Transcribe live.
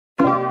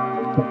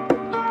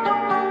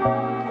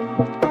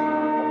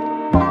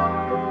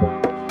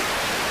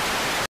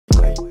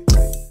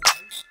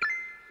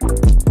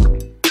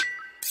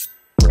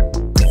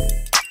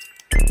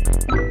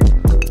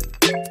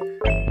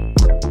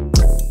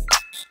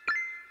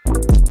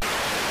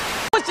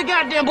Push the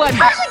goddamn button.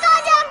 Push the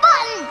goddamn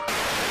button.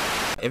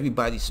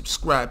 Everybody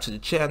subscribe to the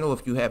channel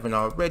if you haven't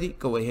already.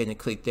 Go ahead and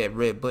click that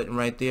red button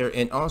right there,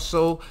 and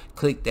also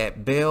click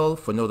that bell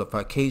for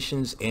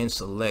notifications and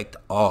select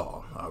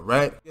all. All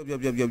right. Yo,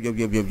 this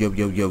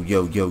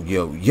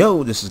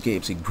is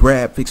Gabesy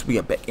Graphics. We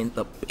are back in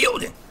the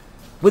building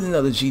with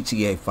another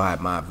GTA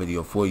 5 mod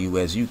video for you.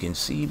 As you can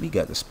see, we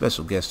got a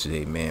special guest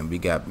today, man. We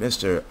got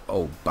Mr.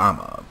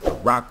 Obama,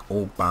 Barack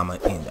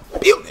Obama, in the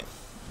building.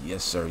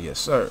 Yes sir, yes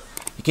sir.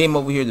 He came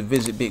over here to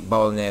visit big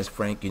ballin' ass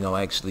Frank. You know,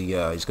 actually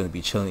he's gonna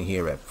be chilling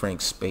here at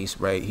Frank's space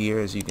right here,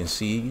 as you can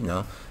see. You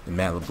know, the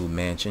Malibu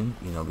mansion.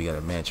 You know, we got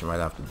a mansion right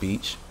off the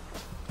beach.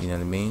 You know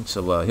what I mean?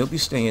 So he'll be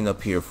staying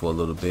up here for a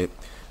little bit.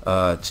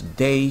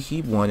 Today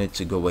he wanted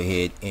to go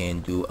ahead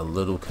and do a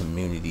little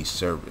community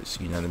service.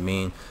 You know what I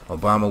mean?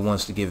 Obama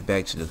wants to give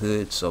back to the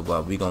hood, so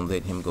we're gonna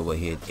let him go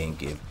ahead and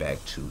give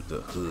back to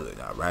the hood.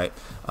 All right.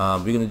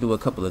 We're gonna do a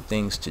couple of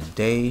things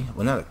today.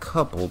 Well, not a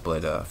couple,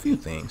 but a few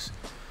things.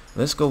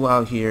 Let's go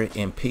out here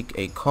and pick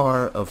a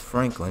car of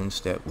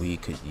Franklin's that we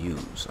could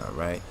use. All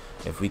right.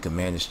 If we can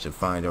manage to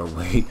find our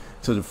way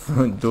to the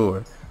front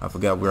door. I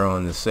forgot we're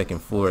on the second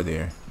floor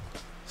there.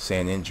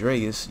 San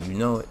Andreas, you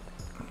know it.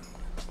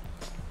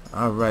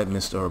 Alright,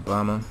 Mr.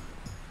 Obama.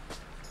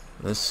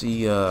 Let's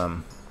see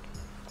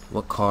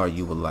what car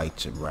you would like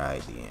to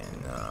ride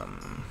in.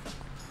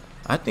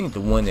 I think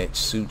the one that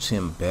suits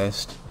him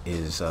best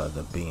is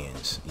the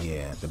Benz.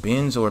 Yeah, the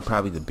Benz, or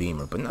probably the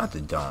Beamer, but not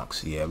the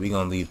Donks. Yeah, we're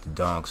gonna leave the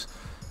Donks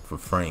for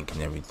Frank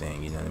and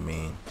everything, you know what I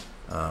mean?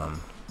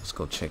 Let's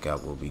go check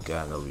out what we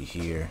got over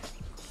here.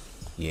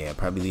 Yeah,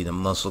 probably leave the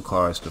muscle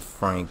cars to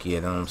Frank. Yeah,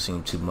 that don't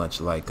seem too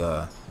much like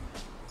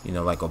you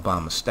know, like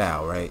Obama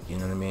style, right? You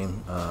know what I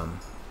mean?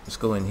 Let's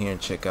go in here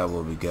and check out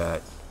what we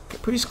got.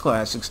 Caprice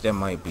Classics, that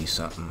might be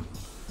something.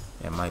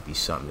 That might be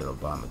something that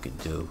Obama could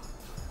do.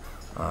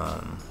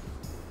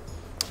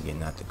 Yeah,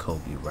 not the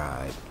Kobe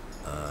ride.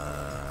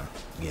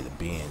 Yeah, the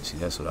Benz. See,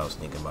 that's what I was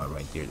thinking about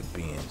right there, the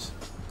Benz.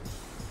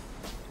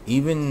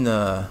 Even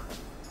the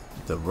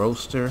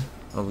Roadster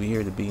over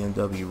here, the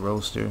BMW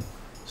Roadster,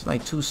 it's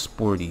like too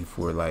sporty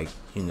for, like,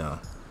 you know,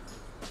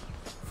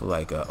 for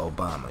like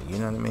Obama. You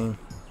know what I mean?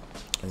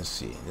 Let's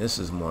see. This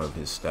is more of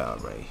his style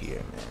right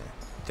here, man.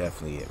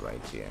 Definitely it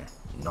right there.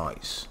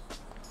 Nice.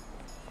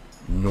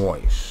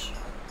 Nice.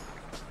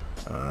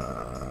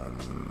 Let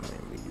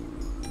me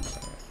use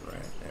that.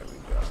 Right, there we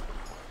go.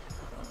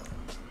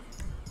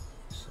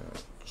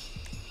 Search.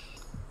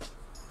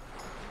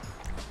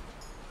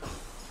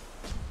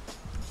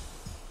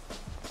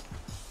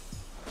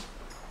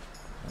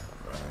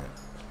 Alright.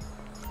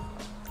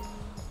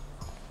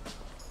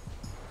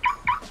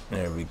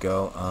 There we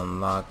go.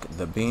 Unlock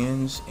the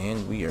bins,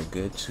 and we are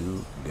good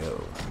to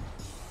go.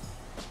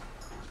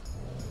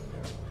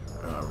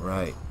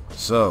 Alright,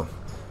 so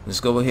let's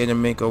go ahead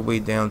and make our way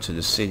down to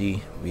the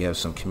city. We have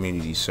some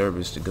community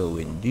service to go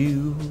and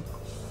do.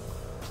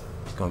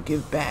 Gonna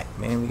give back,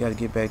 man. We gotta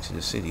give back to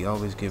the city.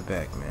 Always give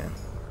back, man.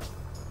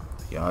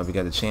 Y'all ever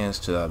got a chance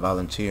to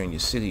volunteer in your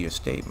city or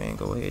state, man,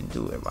 go ahead and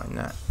do it. Why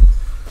not?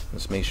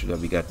 Let's make sure that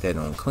we got that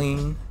on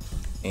clean.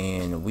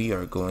 And we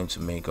are going to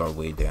make our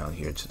way down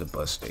here to the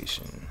bus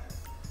station.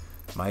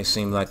 Might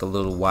seem like a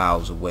little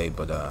whiles away,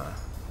 but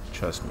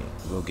trust me,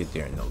 we'll get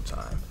there in no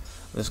time.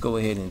 Let's go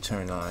ahead and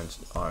turn on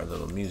our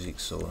little music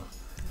so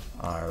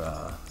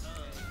our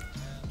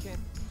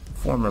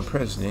former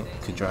president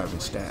could drive in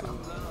style.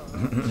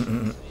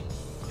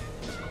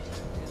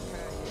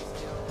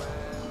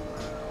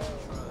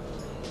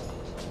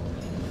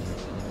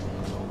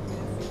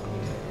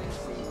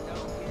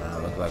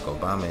 Look like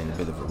Obama in a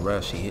bit of a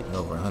rush. He hitting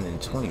over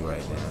 120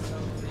 right now.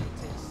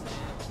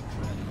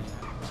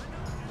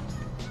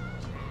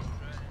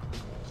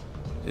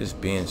 This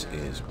Benz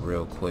is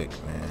real quick,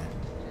 man.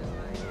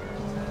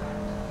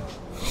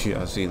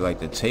 I see,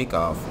 like, the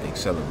takeoff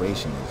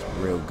acceleration is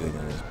real good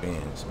in this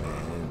Benz,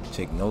 man. It'll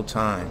take no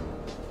time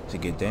to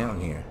get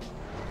down here.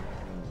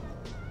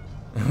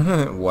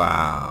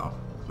 Wow,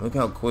 look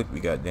how quick we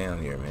got down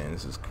here, man.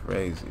 This is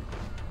crazy.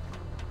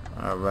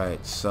 All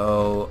right,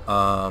 so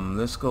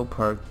let's go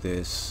park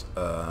this.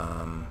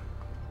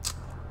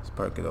 Let's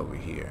park it over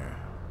here.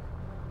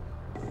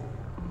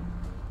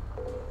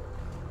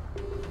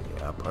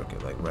 Yeah, I'll park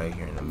it like right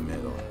here in the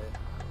middle.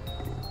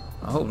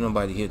 I hope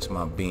nobody hits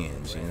my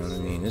Benz, you know what I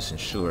mean? It's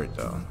insured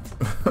though.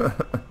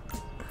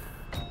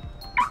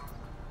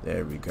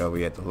 There we go.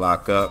 We had to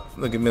lock up.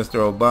 Look at Mr.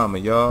 Obama,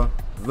 y'all.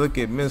 Look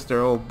at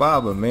Mr.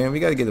 Obama, man.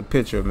 We gotta get a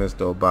picture of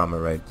Mr. Obama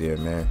right there,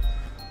 man.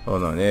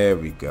 Hold on, there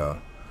we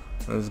go.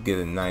 Let's get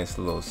a nice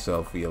little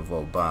selfie of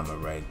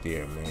Obama right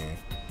there, man.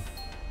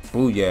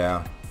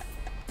 Booyah.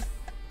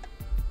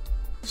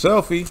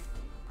 Selfie.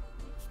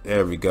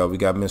 There we go. We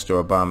got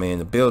Mr. Obama in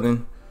the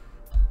building.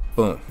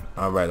 Boom.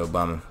 Alright,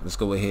 Obama, let's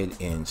go ahead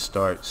and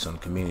start some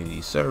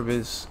community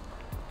service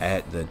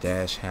at the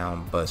Dash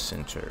Hound Bus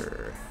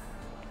Center.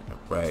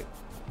 Alright,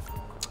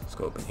 let's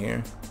go open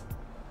here.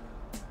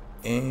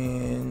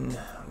 And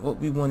what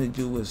we want to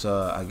do is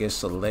I guess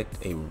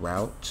select a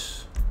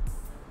route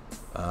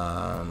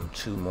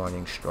to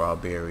Morning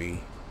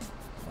Strawberry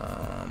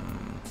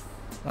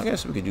I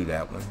guess we could do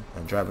that one.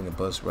 I'm driving the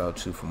bus route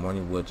 2 from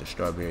Morningwood to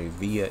Strawberry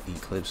via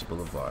Eclipse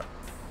Boulevard.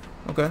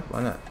 Okay,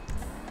 why not?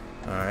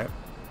 Alright.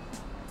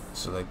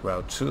 Select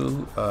route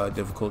 2,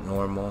 difficult,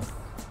 normal.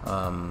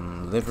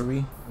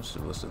 Livery. What's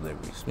the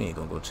livery? We ain't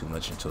gonna go too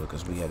much into it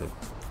because we had to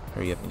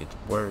hurry up and get to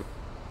work.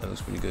 That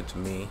looks pretty good to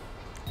me.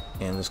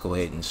 And let's go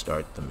ahead and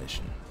start the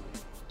mission.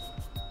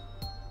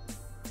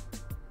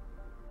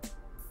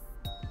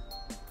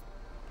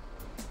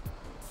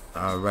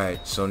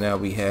 Alright, so now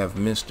we have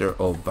Mr.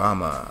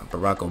 Obama,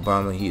 Barack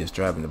Obama. He is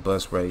driving the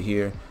bus right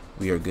here.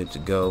 We are good to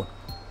go.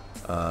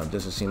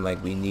 Doesn't seem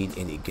like we need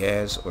any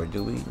gas, or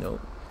do we?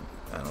 Nope.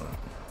 I don't know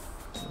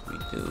if we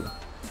do.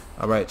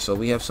 Alright, so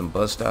we have some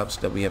bus stops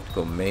that we have to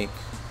go make.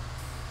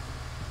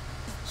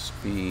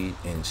 Speed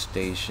and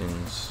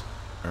stations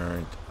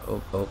earned.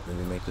 Oh, let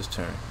me make this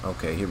turn.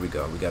 Okay, here we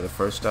go. We got a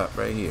first stop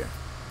right here.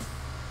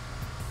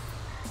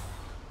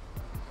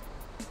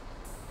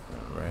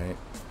 Alright.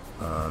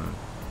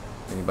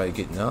 Anybody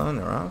getting on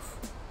or off?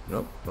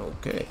 Nope.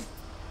 Okay.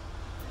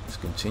 Let's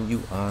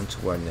continue on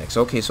to our next.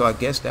 Okay, so I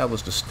guess that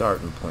was the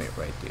starting point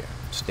right there.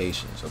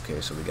 Stations. Okay,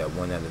 so we got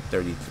 1 out of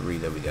 33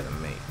 that we got to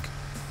make.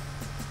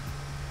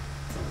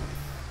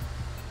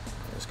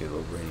 Let's get a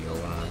little radio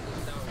on.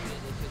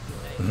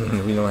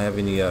 We don't have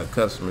any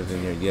customers in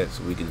here yet,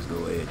 so we can just go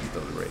ahead and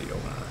throw the radio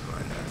on.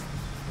 Why not?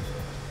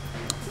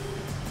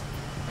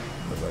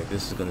 Looks like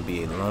this is going to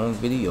be a long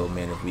video,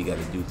 man, if we got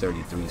to do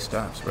 33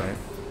 stops, right?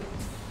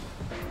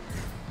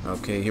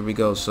 Okay, here we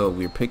go. So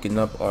we're picking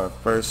up our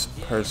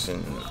first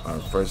person. Our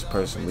first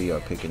person we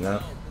are picking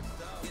up.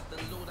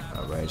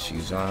 Alright,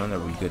 she's on. Are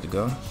we good to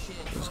go?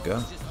 Let's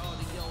go.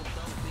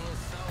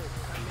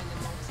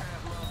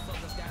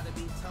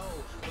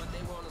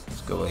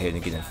 Let's go ahead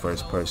and get in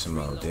first person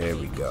mode. There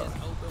we go.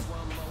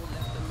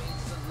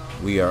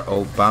 We are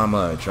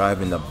Obama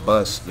driving the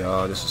bus,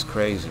 y'all. This is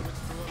crazy.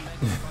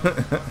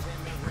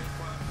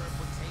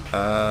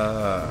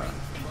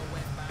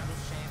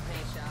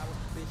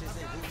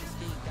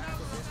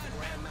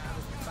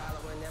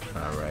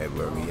 Alright,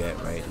 where we at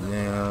right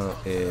now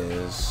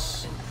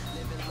is...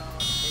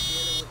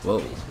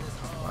 Whoa,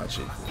 watch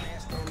it.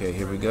 Okay,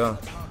 here we go.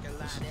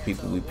 This is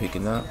people we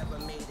picking up.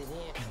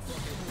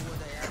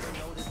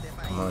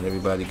 Come on,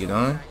 everybody get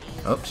on.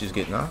 Oh, she's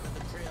getting off.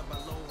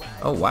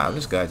 Oh, wow,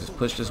 this guy just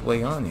pushed his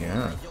way on here,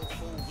 huh?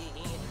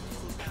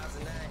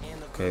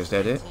 Okay, is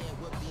that it?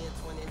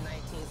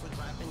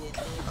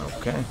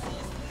 Okay.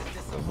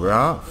 We're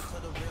off.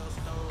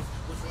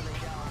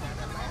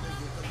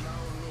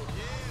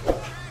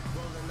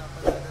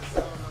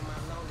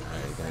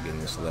 Alright, gotta get in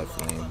this left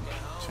lane.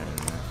 Turn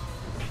left.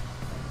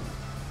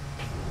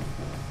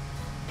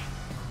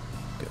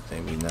 Good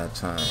thing we not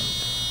timed.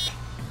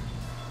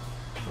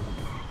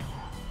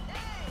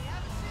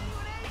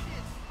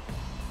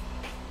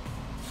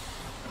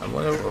 I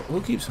wonder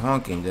who keeps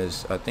honking.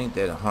 I think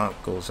that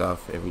honk goes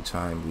off every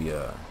time we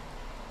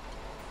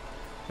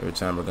every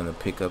time we're gonna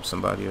pick up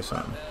somebody or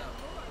something,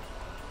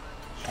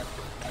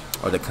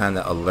 or to kind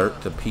of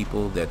alert the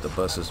people that the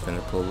bus is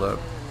finna pull up.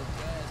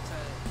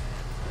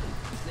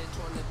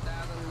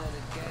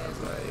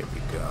 Alright, here we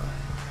go.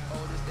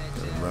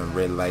 Gotta run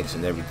red lights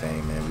and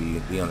everything,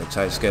 man. We on a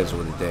tight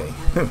schedule today.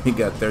 We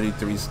got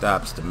 33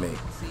 stops to make,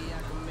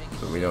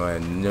 so we don't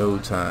have no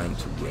time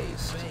to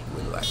waste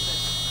with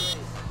lights.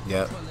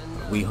 Yep,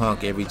 we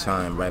honk every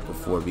time right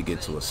before we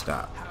get to a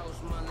stop.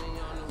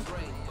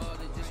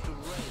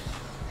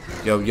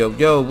 Yo, yo,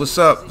 yo, what's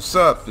up? What's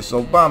up? It's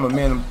Obama,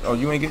 man. Oh,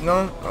 you ain't getting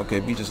on? Okay,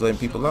 we just letting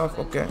people off?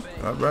 Okay,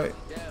 alright.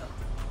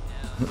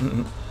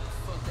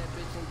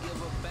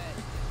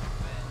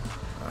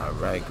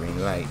 Alright, green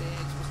light.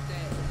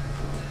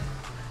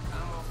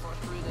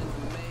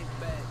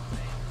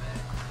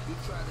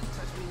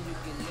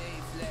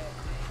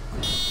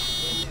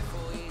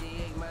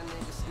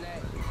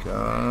 There we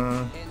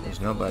go.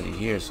 There's nobody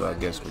here, so I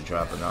guess we're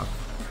dropping off.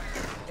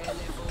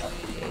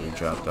 Yeah, we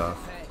dropped off.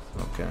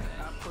 Okay.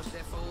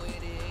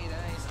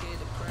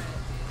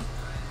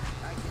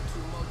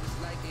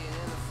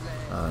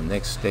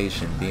 Next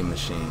station, B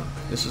machine.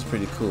 This is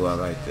pretty cool. I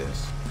like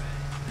this.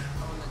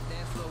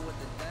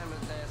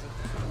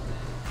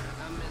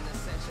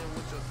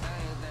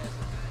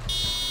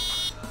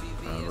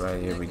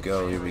 Alright, here we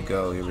go, here we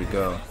go, here we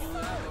go.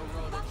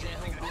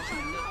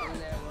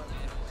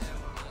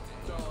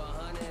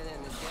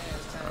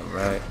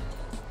 Alright.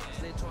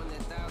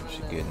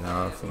 She's getting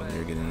off and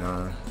you're getting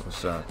on.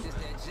 What's up?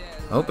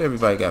 I hope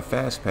everybody got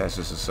fast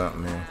passes or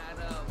something, man.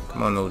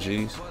 Come on,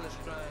 OGs.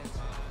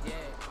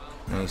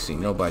 I ain't seen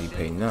nobody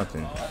pay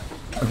nothing.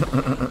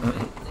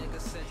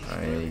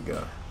 Alright, here we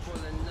go.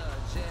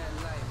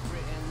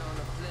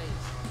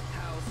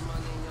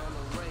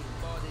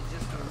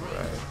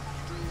 Alright.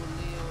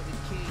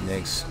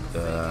 Next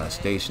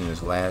station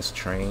is Last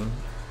Train,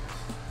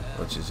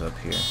 which is up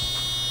here.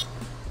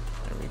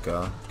 There we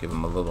go. Give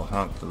them a little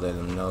honk to let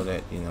them know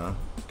that, you know,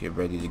 get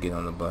ready to get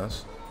on the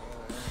bus.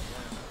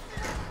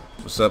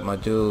 What's up, my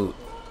dude?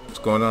 What's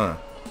going on?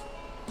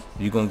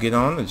 You gonna get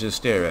on or just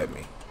stare at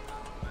me?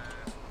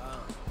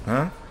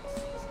 Huh?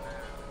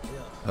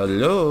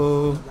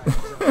 Hello.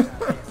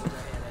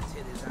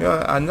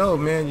 Yeah, I know,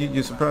 man.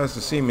 You're surprised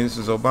to see me. This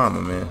is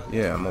Obama, man.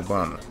 Yeah, I'm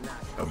Obama.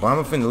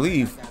 Obama finna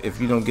leave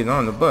if you don't get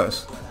on the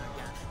bus.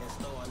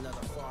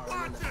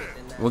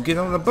 Well, get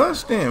on the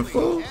bus then,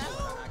 fool.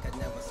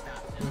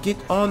 Get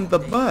on the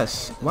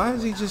bus. Why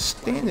is he just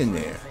standing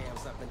there?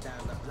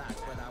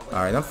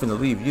 Alright, I'm finna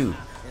leave you.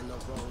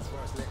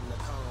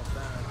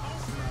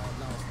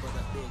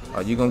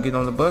 Are you gonna get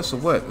on the bus or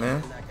what,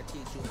 man?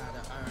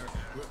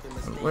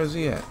 Where's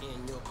he at?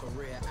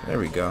 There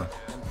we go.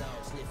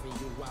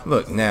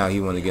 Look, now he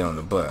wanna get on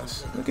the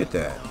bus. Look at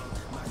that.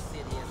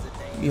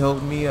 He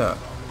holding me up.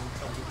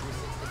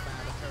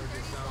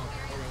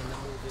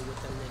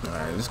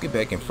 Alright, let's get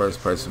back in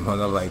first person. I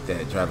don't like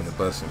that, driving the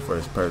bus in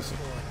first person.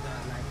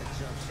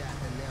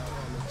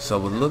 So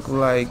it look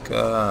like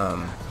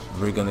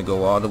we're gonna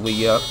go all the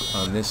way up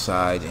on this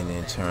side and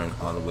then turn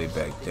all the way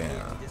back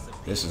down.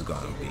 This is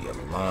gonna be a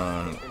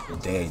long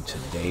day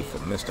today for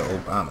Mr.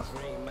 Obama.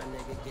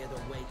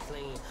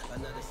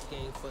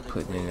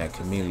 Putting in that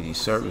community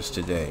service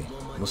today.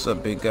 What's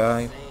up, big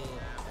guy?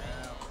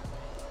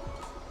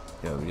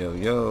 Yo, yo,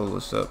 yo,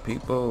 what's up,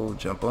 people?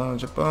 Jump on,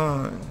 jump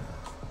on.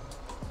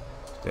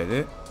 Is that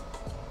it?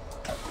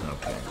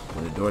 Okay,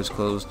 when the door's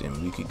closed,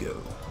 then we could go.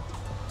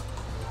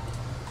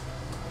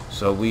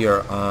 So we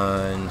are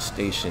on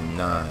Station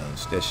 9.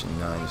 Station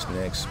 9 is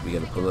next. We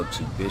gotta pull up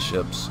to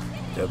Bishop's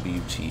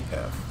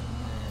WTF,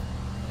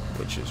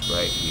 which is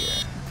right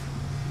here.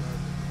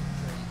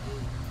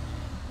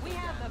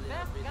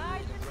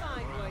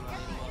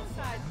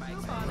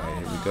 Alright,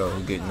 here we go.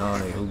 Who getting on?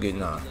 Who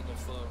getting on?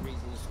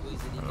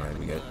 Alright,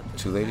 we got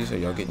two ladies. Are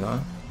y'all getting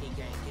on?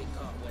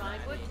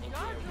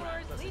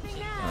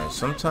 Alright,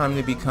 sometimes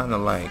they be kind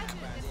of like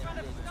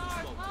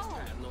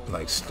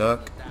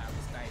stuck.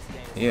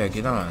 Yeah,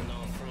 get on.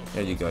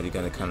 There you go. You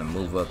gotta kind of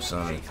move up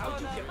some.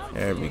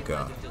 There we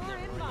go.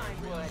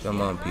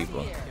 Come on,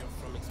 people.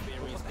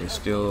 We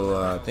still,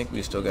 I think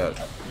we still got.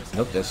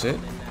 Nope, that's it.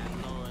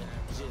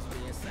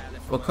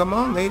 Well, come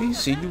on, ladies.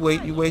 See, you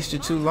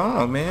wasted too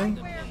long, man.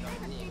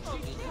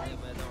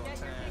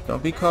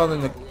 Don't be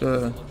calling the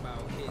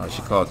oh,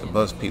 she called the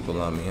bus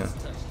people on me,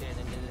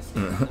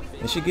 huh?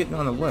 Is she getting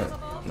on the what?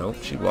 Nope,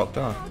 she walked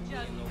off.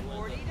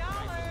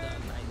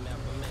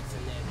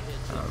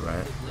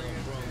 Alright.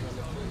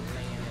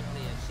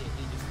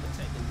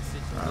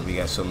 We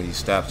got so many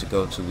stops to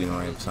go to, we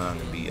don't have time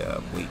to be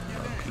waiting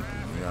on people,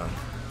 you know.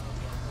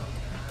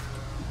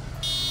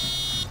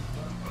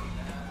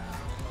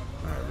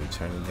 Alright, we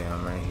turn it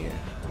down right here.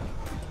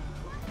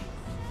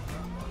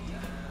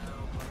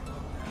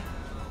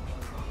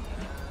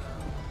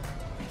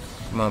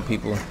 Come on,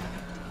 people.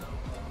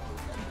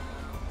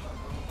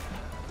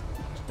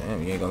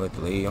 Damn, you ain't gonna let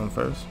the lady on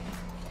first?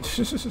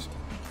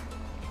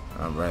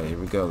 Alright, here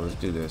we go. Let's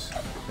do this.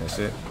 That's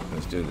it.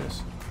 Let's do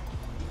this.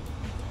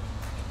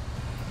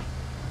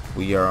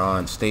 We are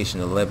on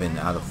Station 11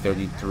 out of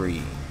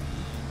 33.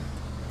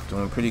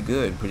 Doing pretty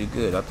good, pretty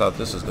good. I thought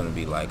this was going to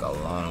be like a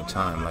long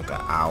time, like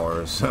an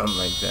hour or something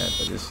like that.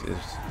 But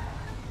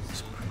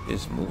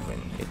it's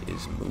moving. It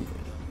is moving.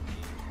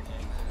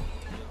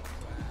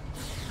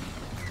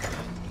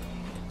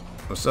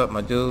 What's up,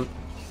 my dude?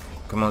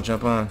 Come on,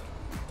 jump on.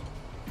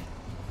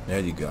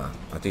 There you go.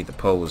 I think the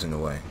pole was in the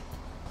way.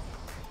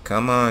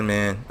 Come on,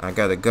 man. I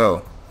got to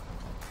go.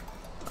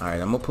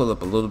 Alright, I'm going to pull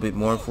up a little bit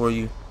more for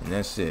you, and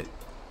that's it.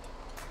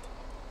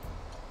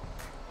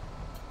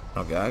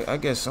 Okay, I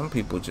guess some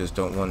people just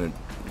don't want to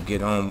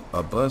get on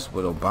a bus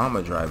with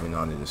Obama driving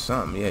on it or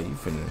something. Yeah, you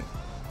finna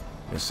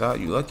miss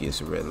out. You lucky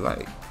it's a red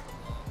light.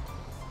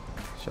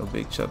 Show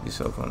big chubby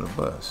self on the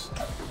bus.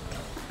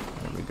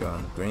 There we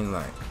go. Green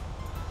light.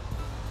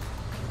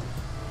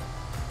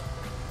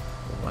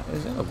 What,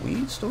 is that a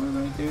weed store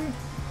right there?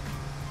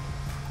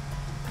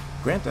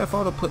 Grand Theft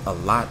Auto put a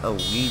lot of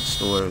weed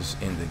stores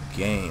in the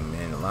game,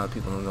 man. A lot of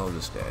people don't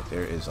notice that.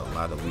 There is a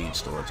lot of weed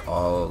stores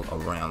all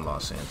around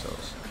Los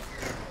Santos.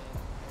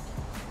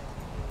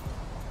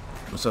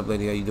 What's up,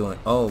 lady? How you doing?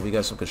 Oh, we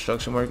got some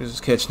construction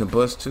workers catching the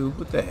bus too.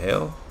 What the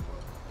hell?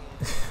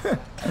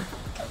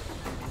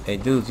 Hey,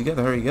 dudes, you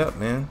gotta hurry up,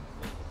 man.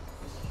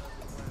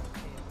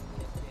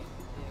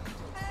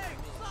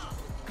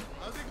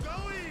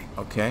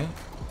 Okay,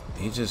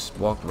 he just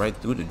walked right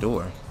through the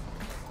door.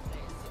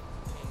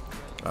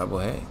 Alright, well,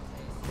 hey,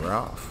 we're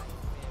off.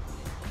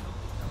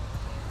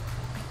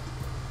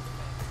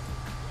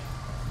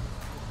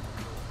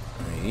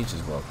 I mean, he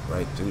just walked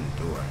right through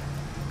the door.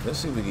 Let's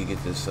see if we can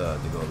get this to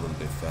go a little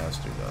bit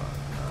faster, though.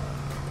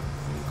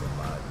 Vehicle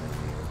mod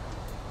menu.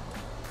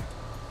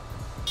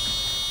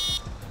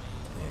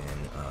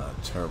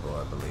 And turbo,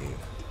 I believe.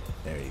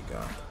 There you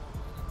go.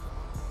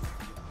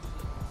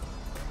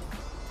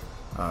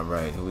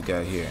 Alright, who we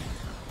got here?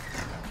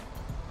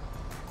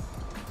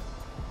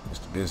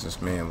 Mr.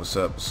 Businessman, what's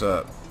up, what's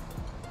up?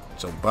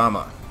 It's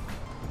Obama.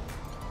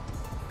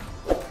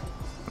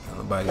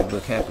 Nobody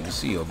look happy to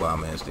see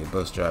Obama as their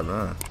bus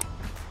driver, huh?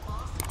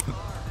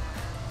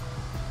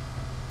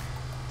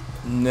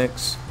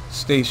 Next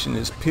station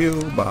is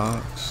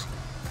Pillbox.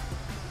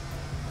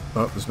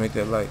 Oh, let's make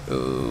that light.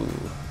 Ooh.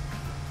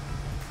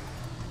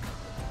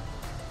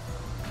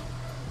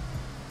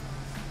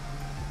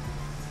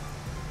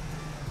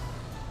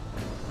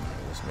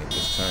 Let's make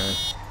this turn.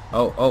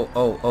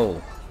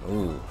 Oh.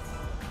 Ooh.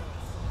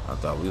 I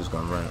thought we was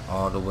gonna run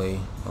all the way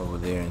over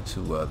there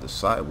into the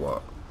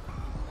sidewalk.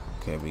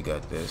 Okay, we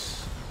got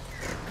this.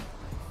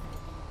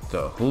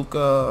 The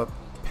Hookah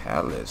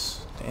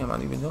Palace. Damn, I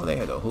didn't even know they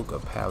had a Hookah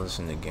Palace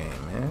in the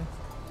game, man.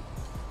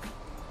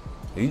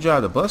 If you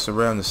drive the bus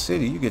around the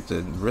city, you get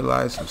to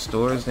realize some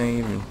stores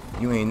you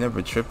ain't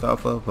never tripped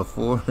off of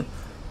before.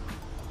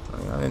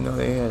 Like, I didn't know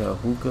they had a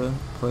hookah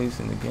place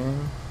in the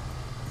game.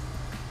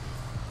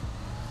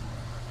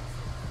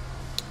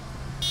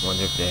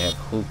 Wonder if they have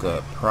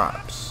hookah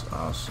props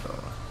also.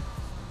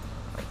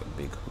 Like a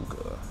big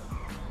hookah.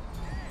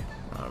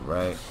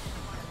 Alright.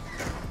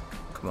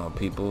 Come on,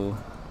 people.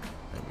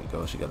 There we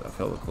go. She got that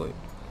fella quick.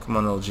 Come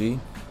on, OG.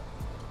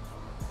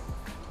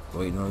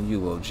 Waiting on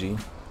you, OG.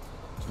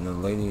 Another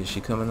lady, is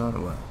she coming on or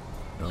what?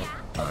 Nope.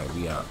 Alright,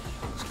 we out.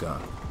 Let's go.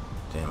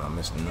 Damn, I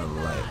missed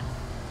another light.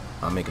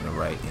 I'm making a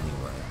right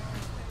anyway.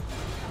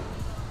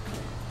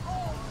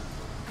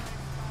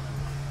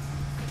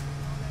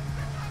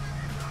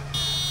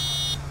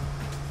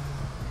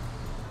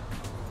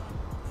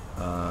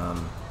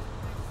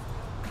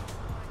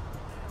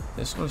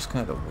 This one's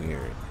kind of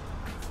weird.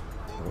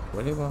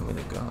 Where do they want me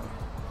to go?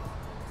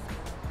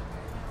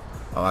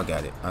 Oh, I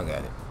got it.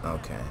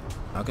 Okay.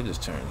 I could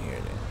just turn here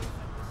then.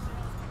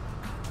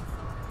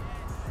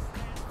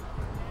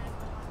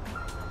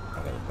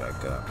 I gotta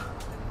back up.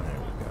 There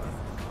we go.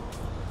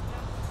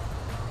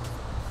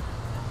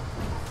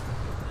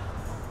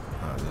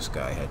 Oh, this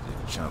guy had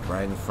to jump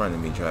right in front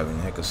of me, driving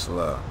hecka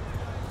slow.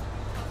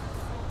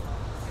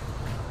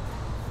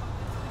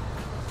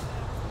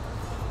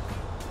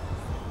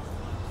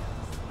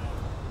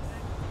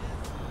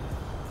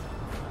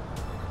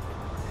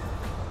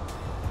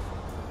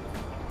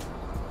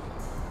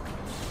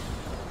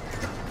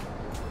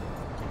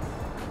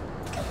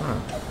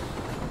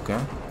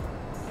 Okay.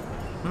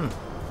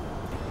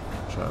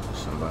 Try to put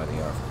somebody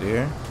off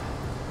there.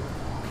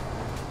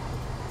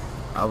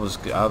 I was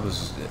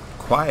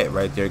quiet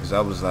right there because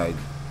I was like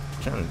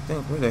trying to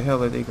think where the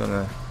hell are they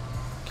gonna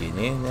get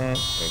in at,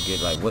 or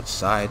get like what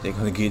side they're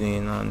gonna get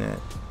in on that.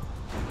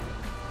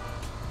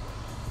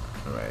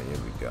 All right, here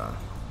we go.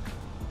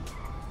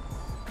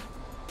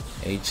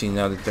 18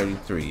 out of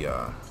 33,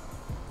 y'all.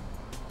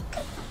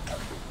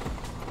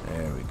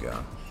 There we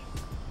go.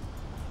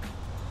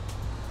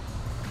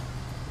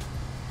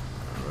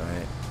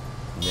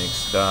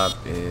 Next stop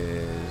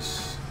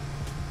is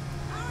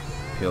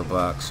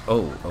Pillbox.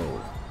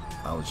 Oh,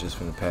 I was just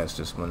gonna pass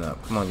this one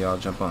up. Come on, y'all,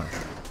 jump on.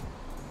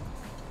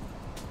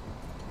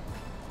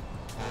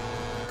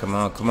 Come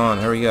on,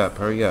 hurry up.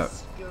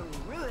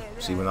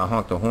 See, when I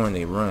honk the horn,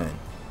 they run.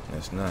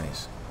 That's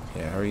nice.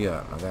 Yeah, hurry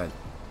up. I got.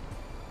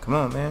 Come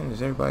on, man.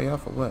 Is everybody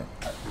off or what?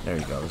 There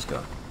you go. Let's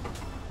go.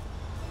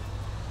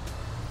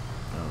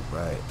 All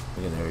right,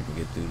 we're gonna hurry up and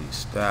get through these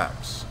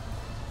stops.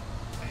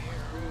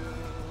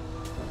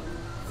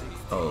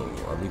 Oh,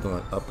 are we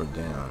going up or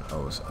down?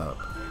 Oh, it's up.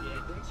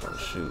 Oh,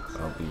 shoot.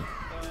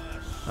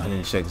 I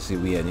didn't check to see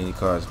if we had any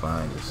cars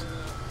behind us.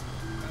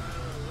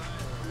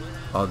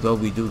 Although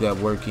we do got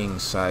working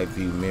side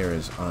view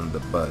mirrors on the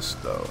bus,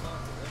 though.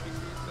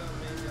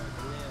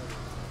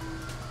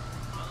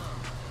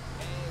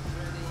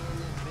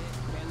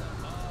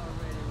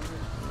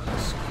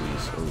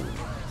 Squeeze. Ooh.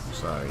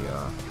 Sorry,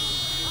 y'all.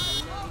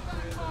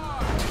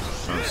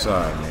 I'm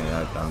sorry,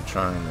 man. I'm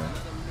trying to...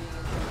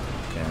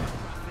 Okay.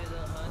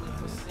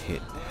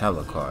 Hit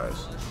hella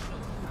cars.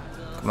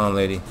 Come on,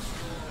 lady.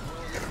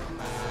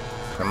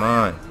 Come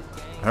on.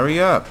 Hurry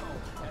up.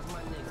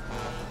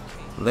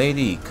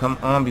 Lady, come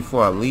on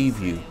before I leave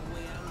you.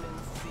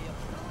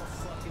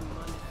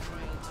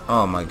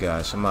 Oh my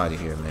gosh, I'm out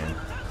of here, man.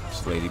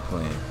 This lady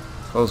playing.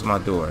 Close my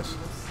doors.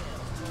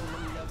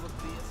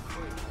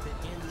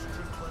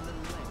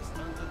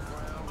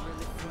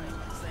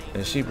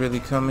 Is she really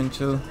coming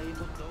too?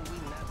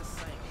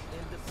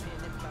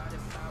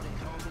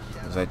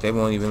 It's like they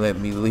won't even let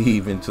me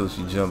leave until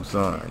she jumps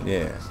on.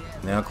 Yeah.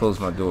 Now I close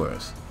my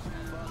doors.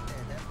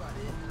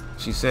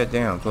 She sat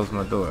down, close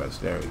my doors.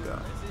 There we go.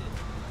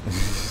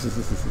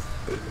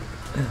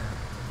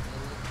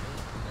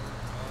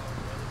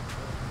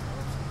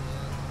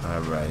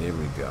 Alright, here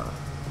we go.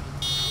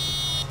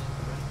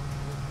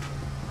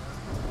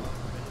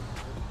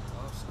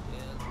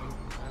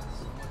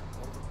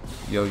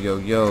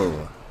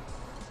 Yo.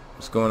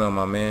 What's going on,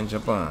 my man?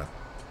 Jump on.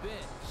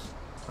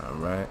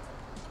 Alright.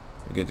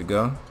 We good to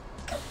go?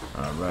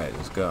 Alright,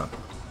 let's go.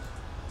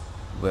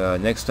 Well,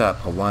 next up,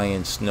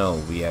 Hawaiian Snow.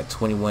 We had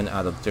 21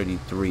 out of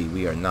 33.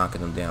 We are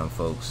knocking them down,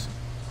 folks.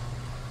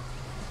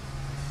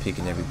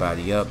 Picking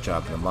everybody up,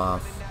 dropping them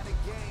off.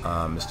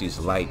 It's these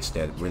lights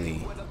that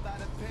really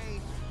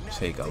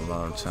take a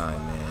long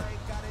time, man.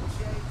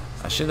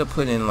 I should have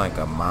put in like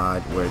a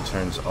mod where it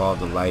turns all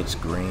the lights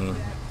green.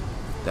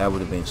 That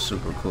would have been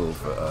super cool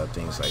for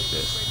things like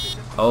this.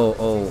 Oh,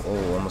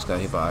 almost got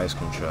hit by an ice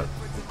cream truck.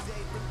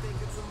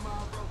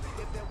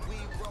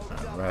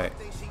 Alright.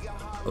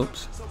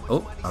 Oops.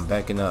 Oh, I'm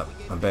backing up.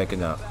 I'm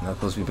backing up. Not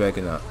supposed to be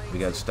backing up. We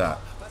gotta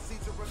stop.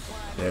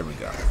 There we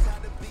go.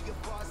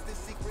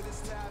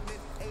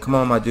 Come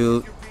on, my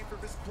dude.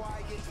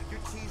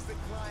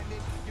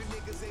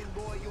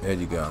 There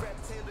you go.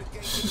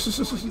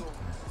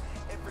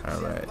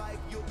 Alright.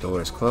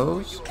 Door is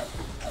closed.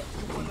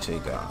 We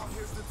take off.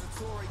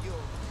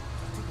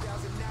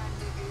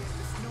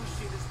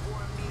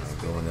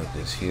 Going up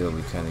this hill,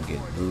 we kind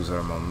of lose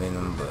our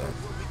momentum, but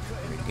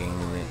we're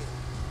gaining it.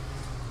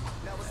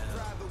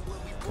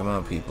 Come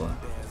on, people.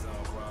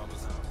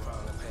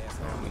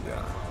 There we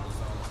go.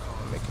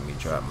 Making me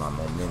drop my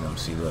momentum.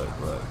 See, look.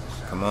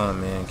 Come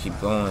on, man. Keep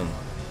going.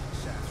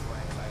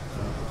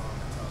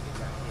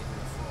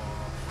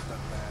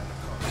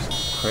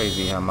 It's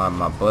crazy how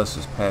my bus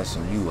is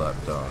passing you up,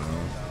 though,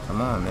 man.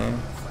 Come on,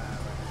 man.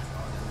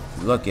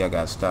 You're lucky I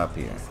got stopped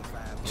here.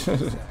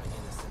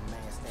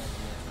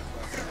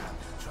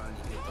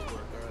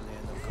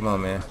 Come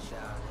on, man.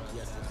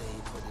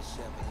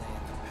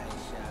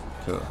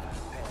 Cool.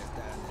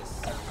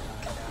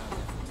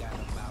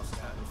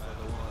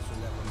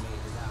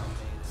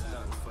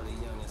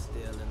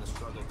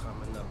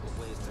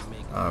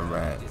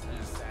 Alright.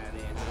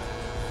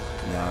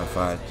 Now if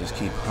I just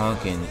keep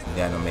honking,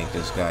 that'll make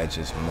this guy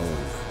just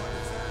move.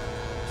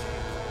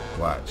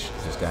 Watch.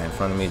 This guy in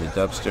front of me, the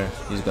dubster,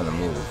 he's gonna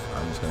move.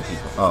 I'm just gonna keep...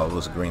 Oh, it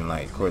was a green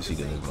light. Of course he's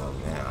gonna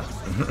move now.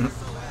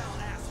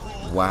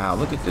 Wow,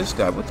 look at this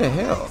guy. What the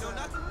hell?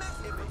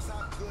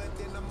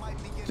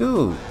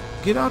 Dude,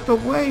 get out the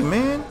way,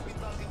 man.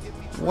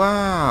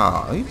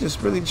 Wow, he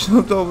just really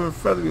jumped over in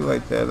front of me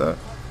like that, huh?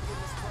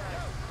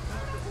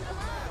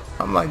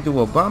 I'm like, do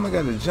Obama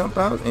got to jump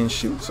out and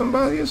shoot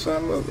somebody or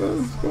something?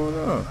 What's going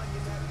on?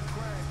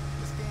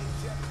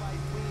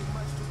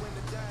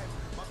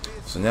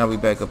 So now we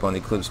back up on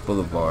Eclipse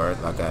Boulevard.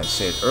 Like I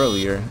said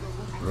earlier,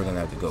 we're going to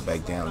have to go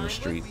back down the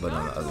street, but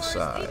on the other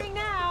side.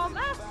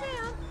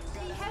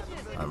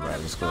 Alright,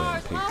 let's go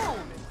ahead and pick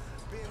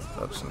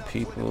up some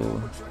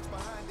people.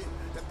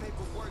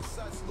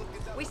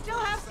 We still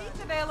have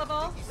seats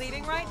available.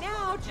 Leaving right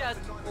now,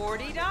 just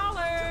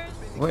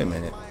 $40. Wait a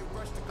minute.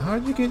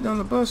 How'd you get on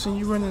the bus and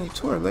you running the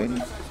tour, lady?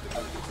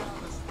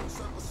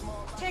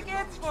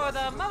 Tickets for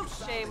the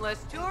most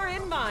shameless tour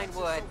in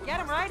Vinewood. Get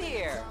them right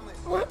here.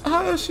 What?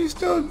 How is she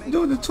still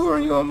doing the tour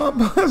and you on my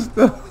bus,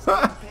 though?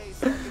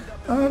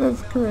 Oh,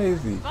 that's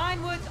crazy.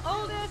 Vinewood's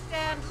oldest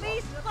and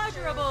least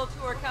pleasurable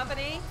tour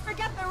company.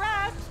 Forget the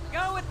rest.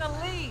 Go with the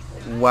least.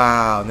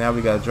 Wow, now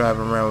we gotta drive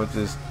around with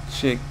this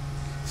chick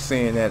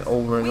saying that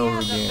over and over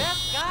We have again. the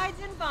best guides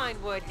in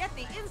Vinewood. Get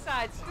the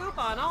inside scoop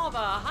on all the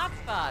hot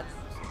spots.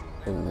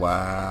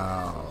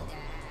 Wow.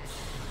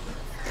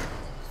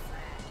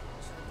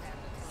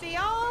 See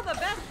all the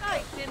best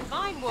sights in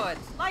Vinewood,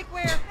 like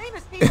where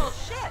famous people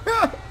shit.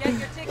 Get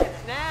your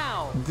tickets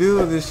now.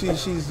 Dude,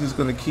 she's just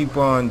gonna keep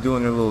on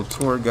doing her little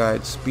tour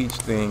guide speech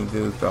thing,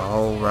 dude, the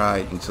whole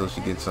ride until she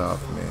gets off,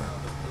 man.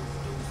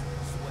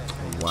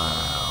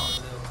 Wow.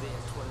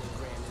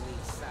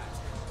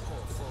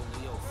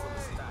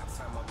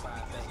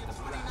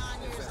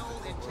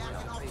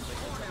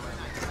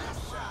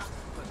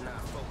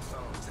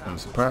 I'm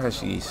surprised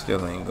she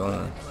still ain't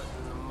going.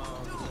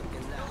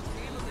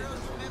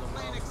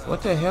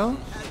 What the hell?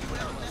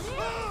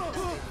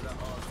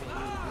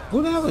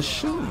 Who the hell is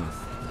shooting?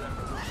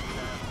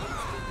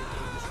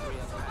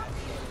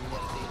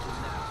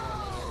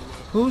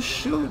 Who's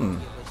shooting?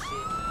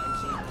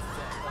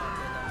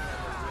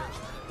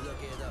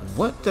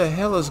 What the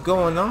hell is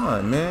going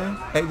on, man?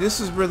 Hey, this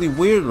is really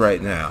weird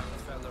right now.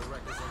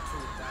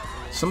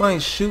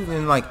 Somebody's shooting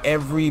and like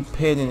every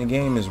pit in the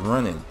game is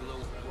running.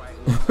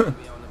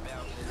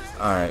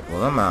 Alright,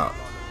 well I'm out.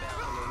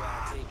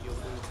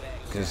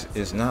 Because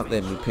it's not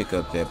letting me pick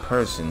up that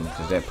person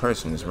because that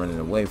person is running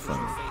away from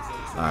me.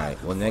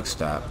 Alright, well next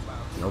stop.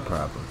 No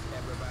problem.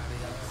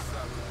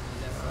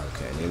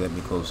 Okay, they let me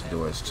close the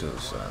doors too,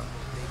 so.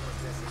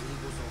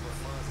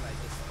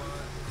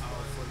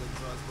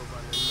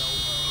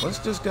 What's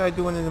this guy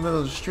doing in the middle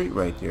of the street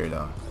right there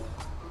though?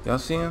 Y'all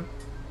see him?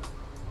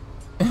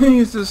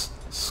 He's just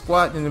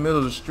squatting in the middle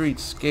of the street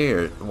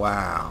scared.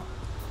 Wow.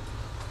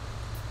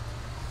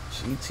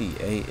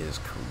 GTA is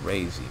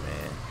crazy,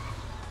 man.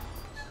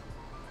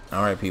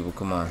 Alright people,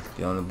 come on,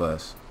 get on the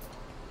bus.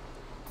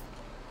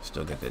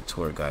 Still got that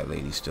tour guide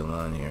lady still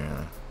on here,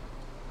 huh?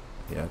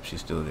 Yep,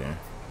 she's still there.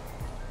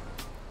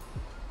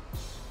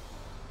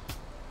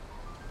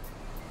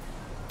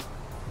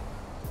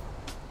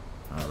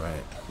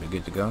 Alright, we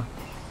good to go?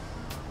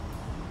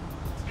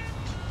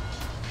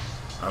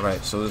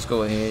 Alright, so let's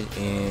go ahead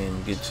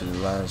and get to the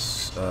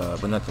last,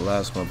 but not the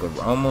last one, but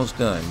we're almost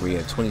done. We're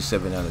at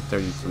 27 out of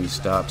 33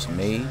 stops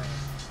made.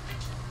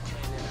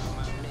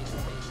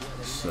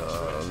 So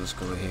let's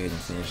go ahead and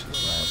finish the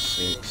last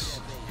 6.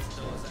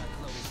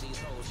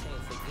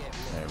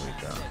 There we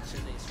go.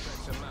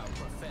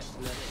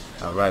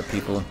 Alright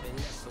people.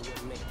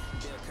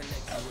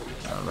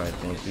 Alright,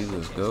 thank you,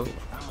 let's go.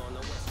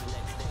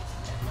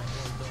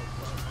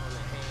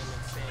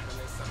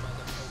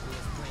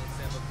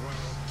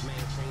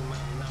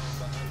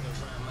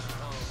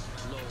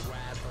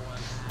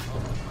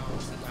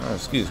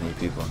 excuse me,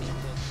 people.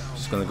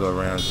 Just gonna go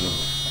around you.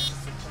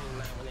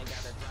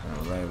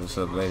 Alright, what's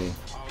up, lady?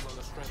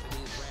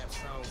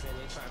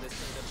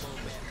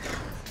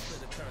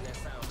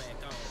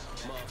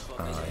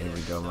 Here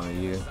we go, one of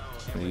you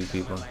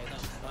people.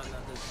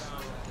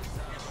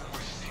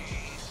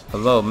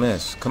 Hello,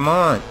 miss. Come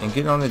on and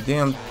get on the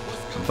damn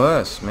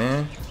bus,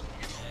 man.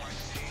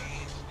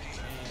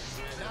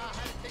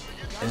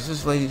 Is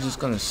this lady just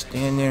gonna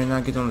stand there and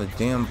not get on the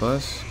damn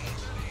bus?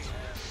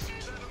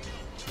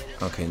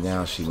 Okay,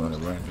 now she wanna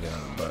run and get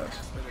on the bus.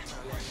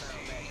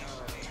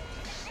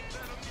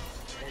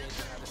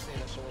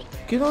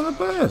 Get on the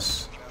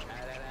bus,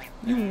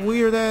 you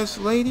weird ass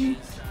lady.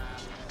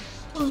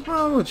 What's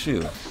wrong with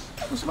you?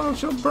 What's wrong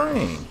with your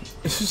brain?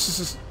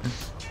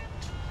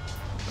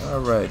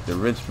 Alright, the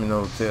Richmond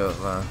Hotel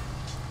line.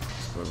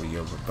 That's where we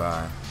over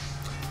by.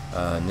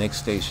 Next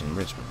station,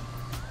 Richmond.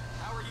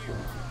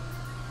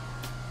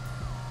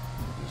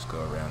 Just go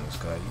around this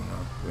guy, you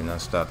know. We're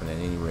not stopping at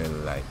any red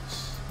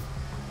lights.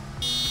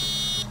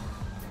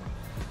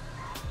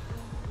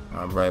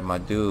 Alright, my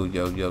dude.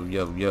 Yo.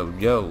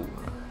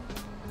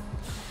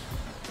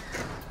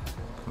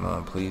 Come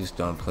on, please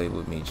don't play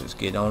with me. Just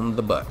get on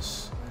the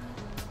bus.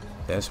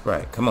 That's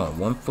right. Come on,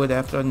 one foot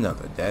after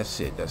another. That's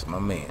it. That's my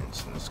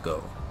man's. Let's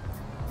go.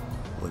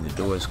 When the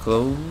door is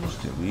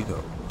closed, here we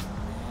go.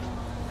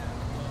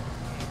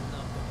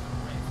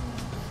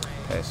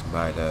 Passing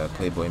by the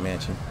Playboy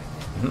Mansion.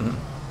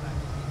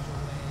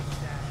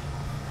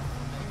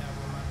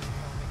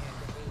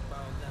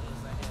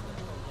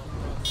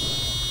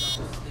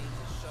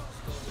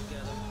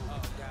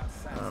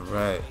 All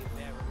right.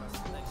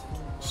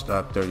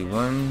 Stop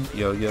 31.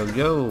 Yo.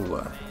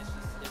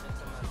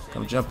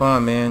 Come jump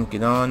on, man.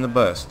 Get on the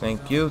bus.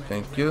 Thank you.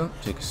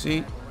 Take a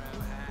seat.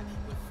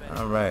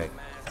 All right.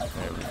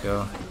 There we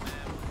go.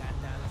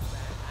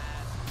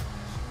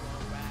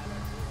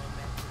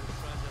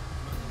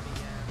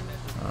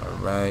 All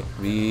right.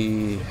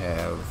 We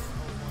have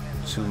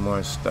 2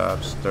 more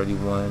stops.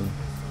 31.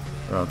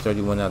 Around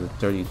 31 out of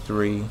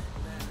 33.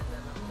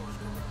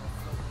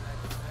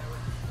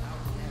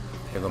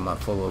 Here go my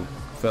fellow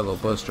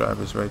bus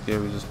drivers right there.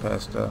 We just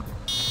passed up.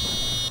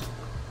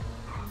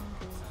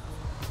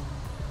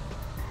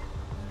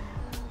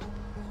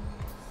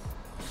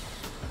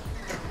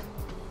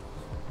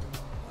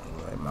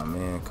 Alright, my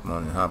man, come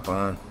on and hop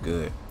on.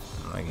 Good.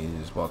 Like he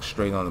just walked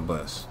straight on the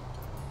bus.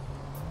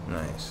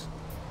 Nice.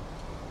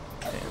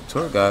 Damn,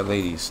 tour guide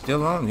lady's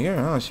still on here,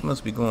 huh? She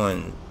must be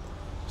going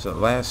to the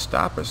last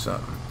stop or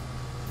something.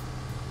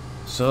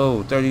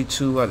 So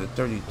 32 out of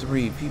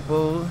 33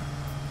 people.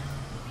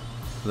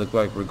 Look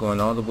like we're going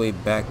all the way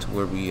back to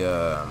where we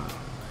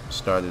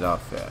started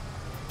off at.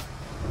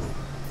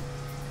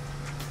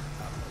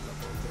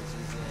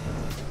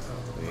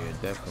 We're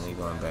definitely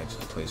going back to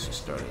the place we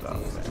started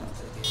off at.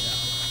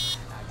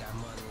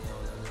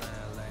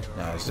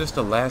 Now, is this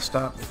the last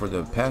stop for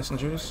the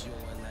passengers?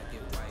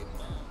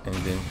 And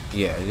then,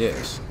 yeah, it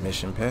is.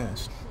 Mission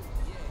passed.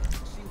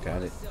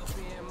 Got it.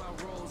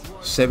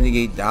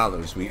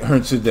 $78 we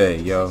earned today,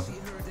 yo.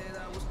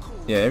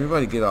 Yeah,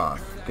 everybody get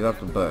off. Get off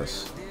the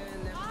bus.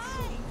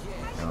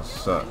 Y'all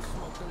suck.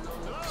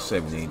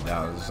 $78.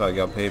 That's all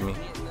y'all paid me.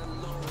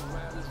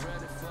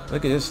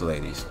 Look at this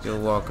lady still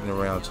walking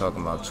around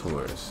talking about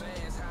tours.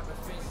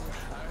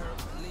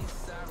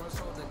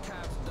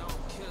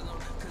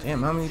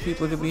 Damn, how many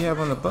people did we have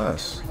on the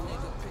bus?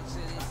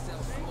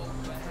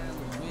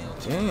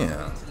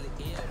 Damn.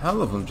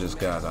 Hell of them just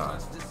got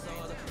off.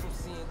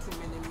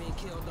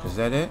 Is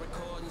that it?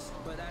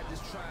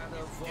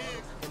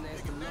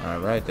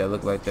 Alright, that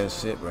looked like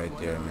that's it right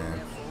there,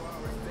 man.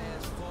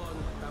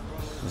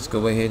 Let's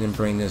go ahead and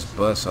bring this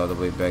bus all the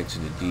way back to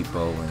the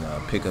depot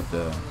and pick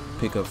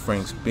up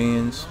Frank's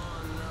Benz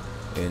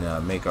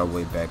and make our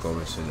way back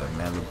over to the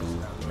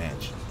Malibu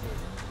mansion.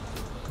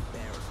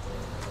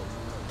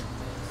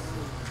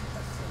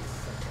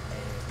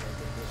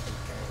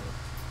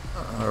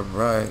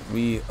 Alright,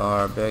 we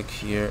are back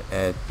here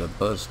at the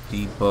bus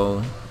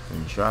depot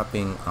and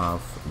dropping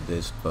off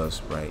this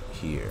bus right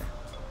here.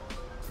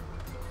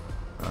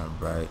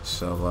 Alright,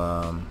 so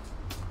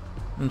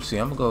let's see,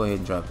 I'm gonna go ahead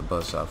and drop the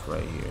bus off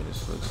right here.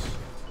 This looks,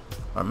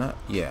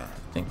 yeah,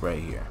 I think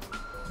right here.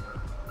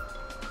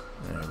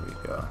 There we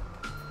go.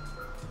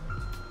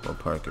 We'll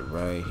park it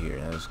right here.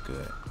 That's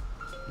good.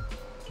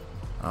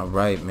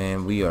 Alright,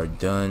 man, we are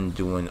done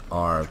doing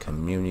our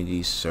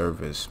community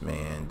service,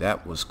 man.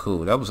 That was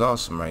cool. That was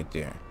awesome right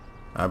there.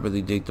 I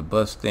really dig the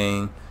bus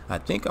thing. I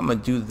think I'm gonna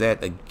do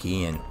that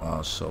again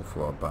also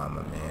for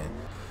Obama, man.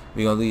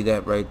 We're gonna leave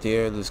that right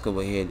there. Let's go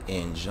ahead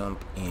and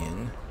jump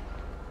in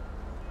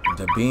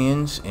the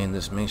Benz and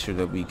let's make sure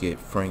that we get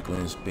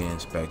Franklin's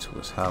Benz back to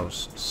his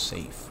house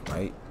safe,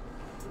 right?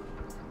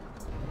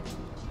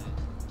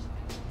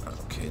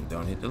 Okay,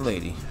 don't hit the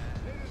lady.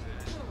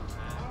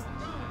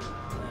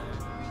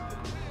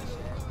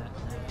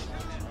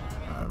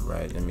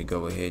 Alright, let me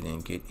go ahead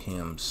and get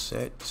him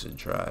set to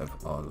drive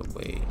all the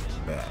way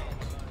back.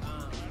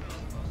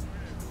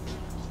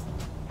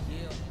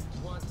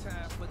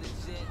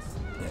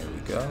 There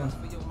we go.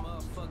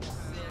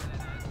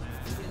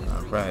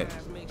 Alright.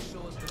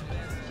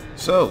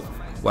 So,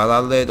 while I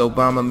let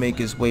Obama make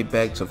his way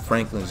back to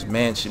Franklin's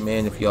mansion,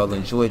 man, if y'all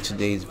enjoyed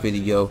today's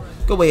video,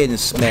 go ahead and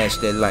smash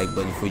that like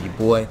button for your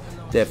boy.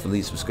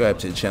 Definitely subscribe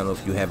to the channel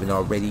if you haven't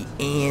already,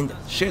 and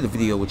share the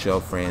video with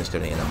y'all friends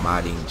that are into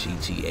modding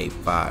GTA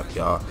 5,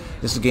 y'all.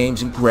 This is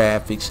Games and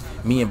Graphics.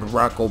 Me and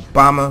Barack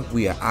Obama,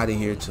 we are out of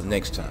here till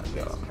next time,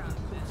 y'all.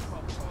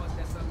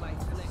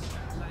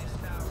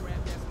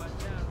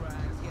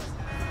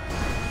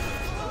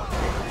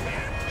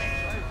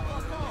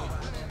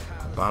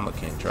 Obama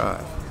can't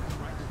drive.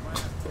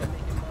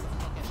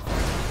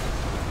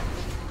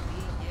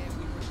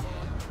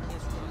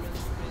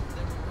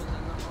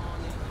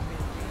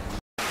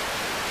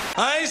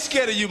 I ain't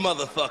scared of you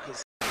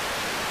motherfuckers.